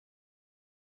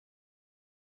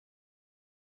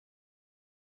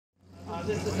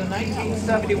This is a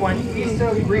 1971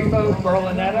 ISO Grifo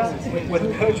Berlinetta with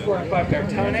coachwork by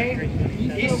Bertone.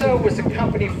 ISO was a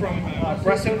company from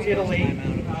Grifo, Italy.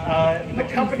 The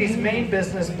company's main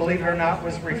business, believe it or not,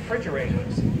 was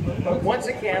refrigerators. But once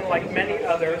again, like many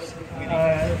others,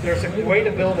 there's a way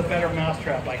to build a better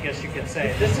mousetrap, I guess you could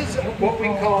say. This is what we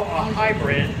call a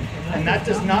hybrid, and that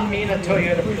does not mean a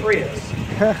Toyota Prius.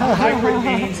 A hybrid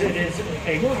means it is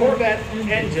a Corvette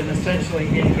engine essentially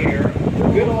in here,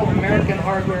 good old American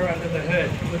hardware under the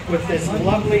hood, with this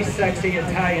lovely, sexy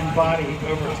Italian body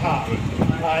over top.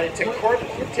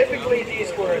 Typically these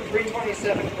were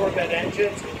 327 Corvette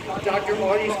engines. Dr.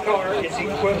 Audie's car is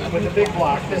equipped with a big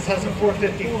block. This has a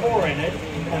 454 in it,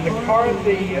 and the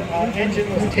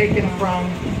engine was taken from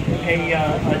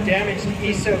a damaged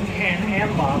ISO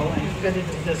Can-Am model and fitted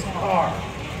to this car.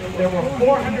 There were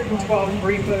 412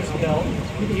 Grifos built.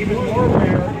 Even more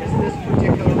rare is this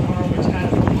particular car, which has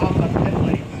the pop-up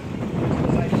headlights, which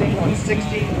was, I think, on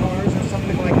 16 cars or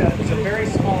something like that. It's a very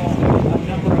small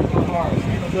number of cars.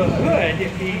 The hood,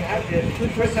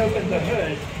 if Chris opened the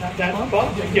hood, that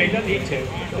bump, you don't need to,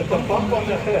 but the bump on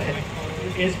the hood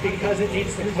is because it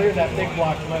needs to clear that big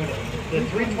block motor. The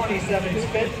 327s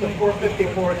fit, the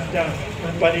 454s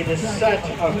don't, but it is such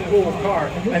a cool car.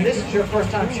 And this is your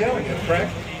first time showing it,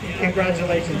 correct?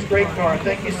 Congratulations, great car.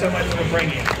 Thank you so much for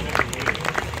bringing it.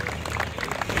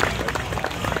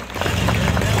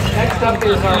 Next up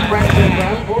is our friend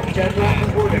Jed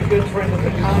Rappaport, a good friend of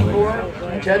the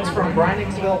Concours. Jed's from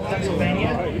Breiningsville,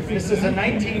 Pennsylvania. This is a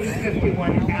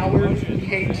 1951 Allard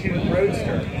K2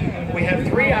 Roadster. We have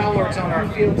 3 Allards on our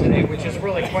field today, which is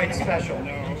really quite special.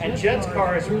 And Jed's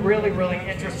car is really, really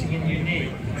interesting and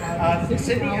unique.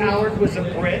 Sidney Allard was a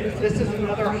Brit. This is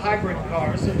another hybrid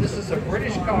car. So this is a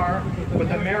British car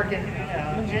with American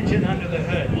engine under the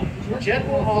hood. Jed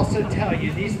will also tell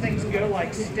you these things go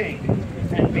like stink.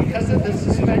 And because of the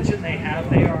suspension they have,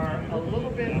 they are a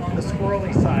little bit on the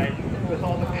squirrely side with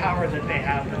all the power that they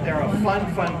have, but they're a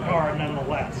fun car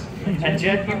nonetheless. And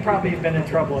Jed, you probably have been in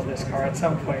trouble with this car at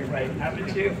some point, right?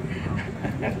 Haven't you?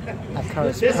 That car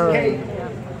is purring.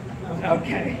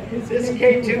 Okay. This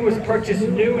K2 was purchased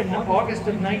new in August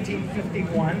of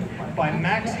 1951 by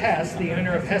Max Hess, the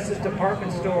owner of Hess's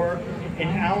department store in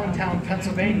Allentown,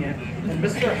 Pennsylvania. And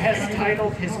Mr. Hess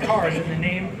titled his cars in the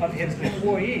name of his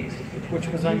employees, which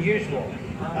was unusual.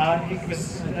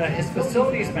 His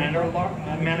facilities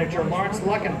manager, Lawrence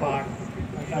Luckenbach,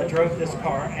 drove this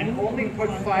car and only put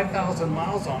 5,000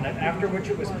 miles on it, after which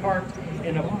it was parked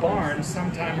in a barn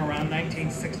sometime around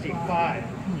 1965.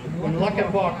 When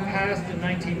Luckenbach passed in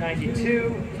 1992,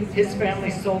 his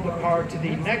family sold the car to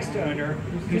the next owner,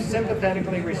 who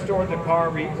sympathetically restored the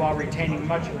car while retaining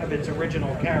much of its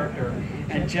original character,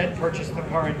 and Jed purchased the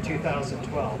car in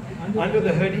 2012. Under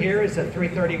the hood here is a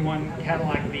 331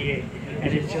 Cadillac V8,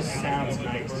 and it just sounds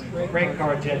nice. Great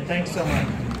car, Jed. Thanks so much.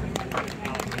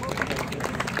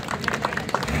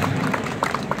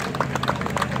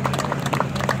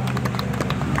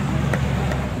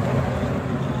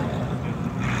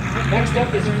 Next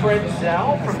up is Fred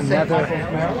Zell from St.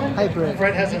 Michael's, Maryland. Hybrid.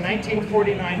 Fred has a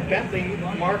 1949 Bentley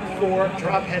Mark IV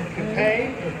Drophead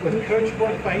Coupe with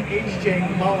coachwork by H.J.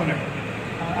 Mulliner.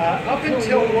 Up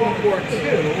until World War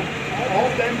II, all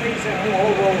Bentleys and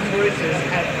all Rolls Royces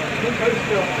had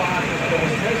coach-built bodies. There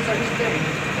was no such thing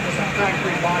as a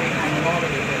factory body on an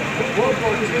automobile. But World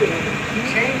War II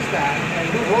changed that, and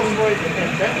Rolls Royce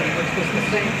and Bentley, which was the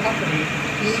same company,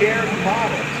 shared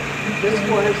models. This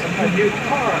was a new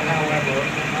car, however,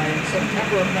 in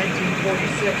September of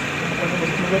 1946 when it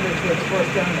was delivered to its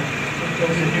first owner. There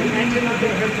was a new engine under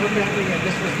the hood for Bentley, and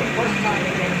this was the first time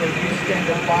again they used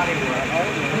standard bodywork.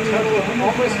 A total of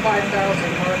almost 5,000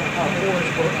 Mark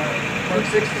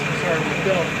 6s were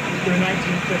built through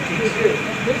 1952.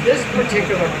 This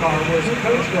particular car was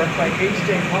coachwork by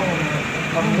H.J. Mulliner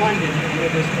of London, and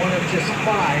it was one of just 5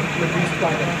 produced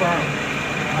by the firm.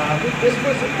 This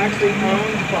was actually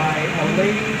owned by a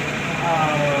lady,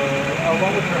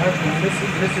 along with her husband,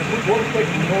 Mrs. Warwick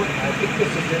Norton. I think this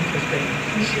is interesting.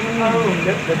 She owned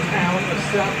the town of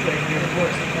Southlake near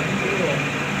Portsmouth, England,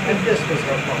 and this was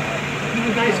her car.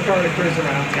 Nice car to cruise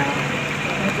around town.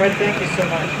 Fred, thank you so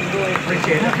much. We really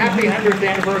appreciate it. Happy 100th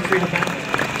anniversary to Bentley.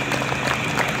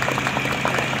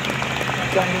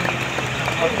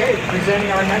 Okay, presenting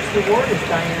our next award is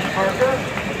Diane Parker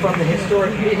from the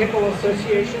Historic Vehicle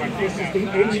Association. This is the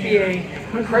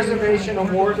HVA Preservation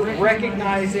Award,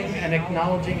 recognizing and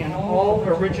acknowledging an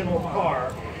all-original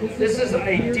car. This is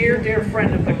a dear, dear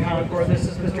friend of the Concours. This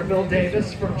is Mr. Bill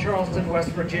Davis from Charleston, West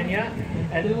Virginia,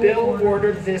 and Bill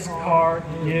ordered this car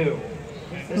new.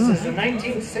 This is a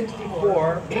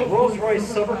 1964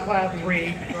 Rolls-Royce Silvercloud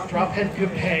 3 drophead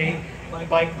coupe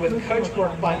bike with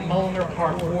coachwork by Mulliner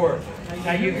Park Ward.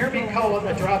 Now you hear me call it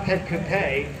a drophead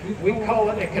coupe. We call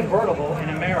it a convertible in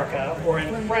America, or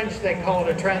in French they call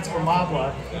it a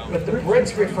transformable, but the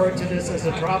Brits refer to this as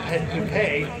a drophead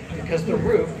coupe because the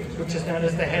roof, which is known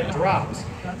as the head, drops.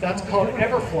 That's called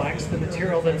Everflex, the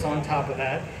material that's on top of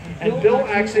that. And Bill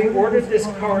actually ordered this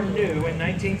car new in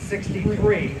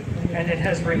 1963, and it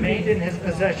has remained in his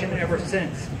possession ever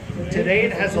since. Today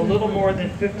it has a little more than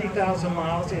 50,000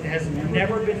 miles. It has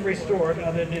never been restored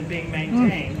other than being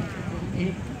maintained.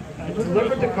 He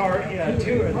delivered the car,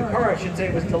 I should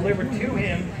say, was delivered to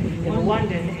him in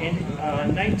London in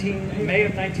May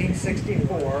of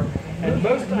 1964. And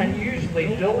most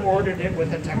unusually, Bill ordered it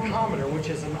with a tachometer, which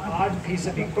is an odd piece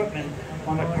of equipment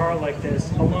on a car like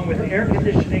this, along with air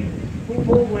conditioning,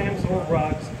 full lambswool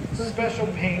rugs, special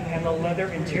paint, and a leather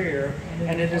interior.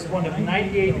 And it is one of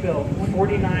 98 built,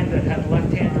 49 that had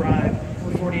left-hand drive,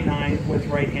 49 with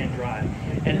right-hand drive.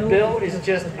 And Bill is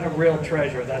just a real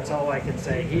treasure, that's all I can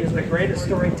say. He is the greatest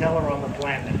storyteller on the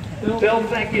planet. Bill,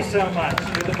 thank you so much.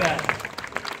 You're the best.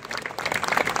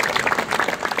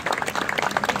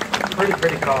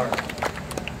 Pretty car.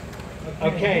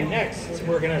 Okay, next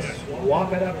we're going to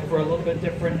swap it up for a little bit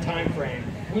different time frame.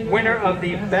 Winner of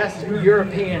the Best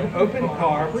European Open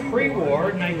Car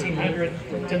pre-war, 1900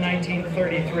 to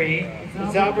 1933,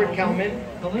 is Albert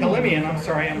Kalimian, I'm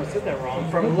sorry, I almost said that wrong,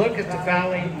 from Locust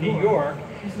Valley, New York.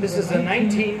 This is a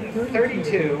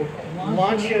 1932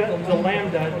 Lancia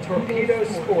Dilambda Torpedo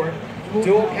Sport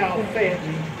dual cowl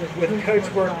Phaeton with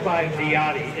coachwork by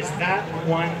Viotti. Is that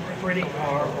one pretty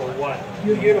car or what?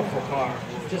 Beautiful car.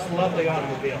 Just lovely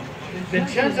automobile.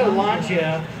 Vincenzo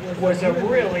Lancia was a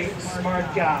really smart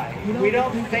guy. We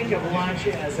don't think of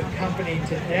Lancia as a company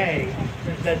today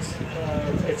that's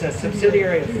it's a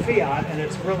subsidiary of Fiat, and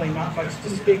it's really not much to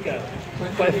speak of.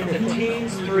 But in the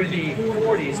teens through the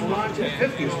 40s, Lancia,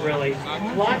 50s really,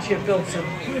 Lancia built some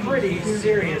pretty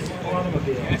serious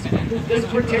automobiles. This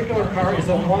particular car is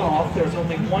a one-off. There's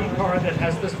only one car that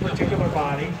has this particular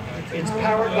body. It's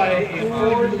powered by a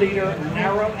 4-liter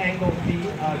narrow-angle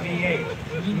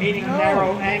V8, meaning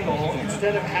narrow angle.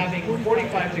 Instead of having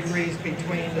 45 degrees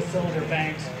between the cylinder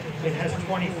banks, it has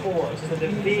 24. So the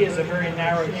V is a very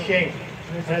narrow shape.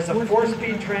 It has a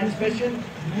 4-speed transmission,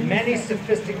 many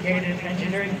sophisticated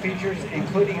engineering features,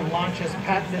 including Lancia's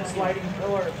patented sliding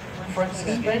pillar front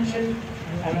suspension,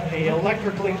 and an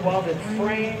electrically welded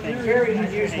frame, and very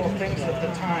unusual things at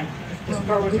the time. This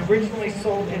car was originally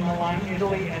sold in Milan,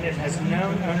 Italy, and it has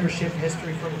known ownership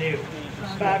history from new.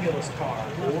 Fabulous car.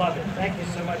 Love it. Thank you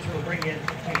so much for bringing it,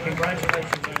 and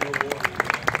congratulations on your award.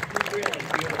 Really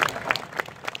beautiful car.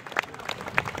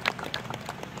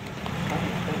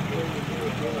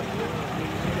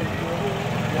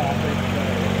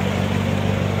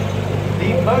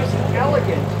 The most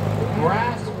elegant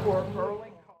brass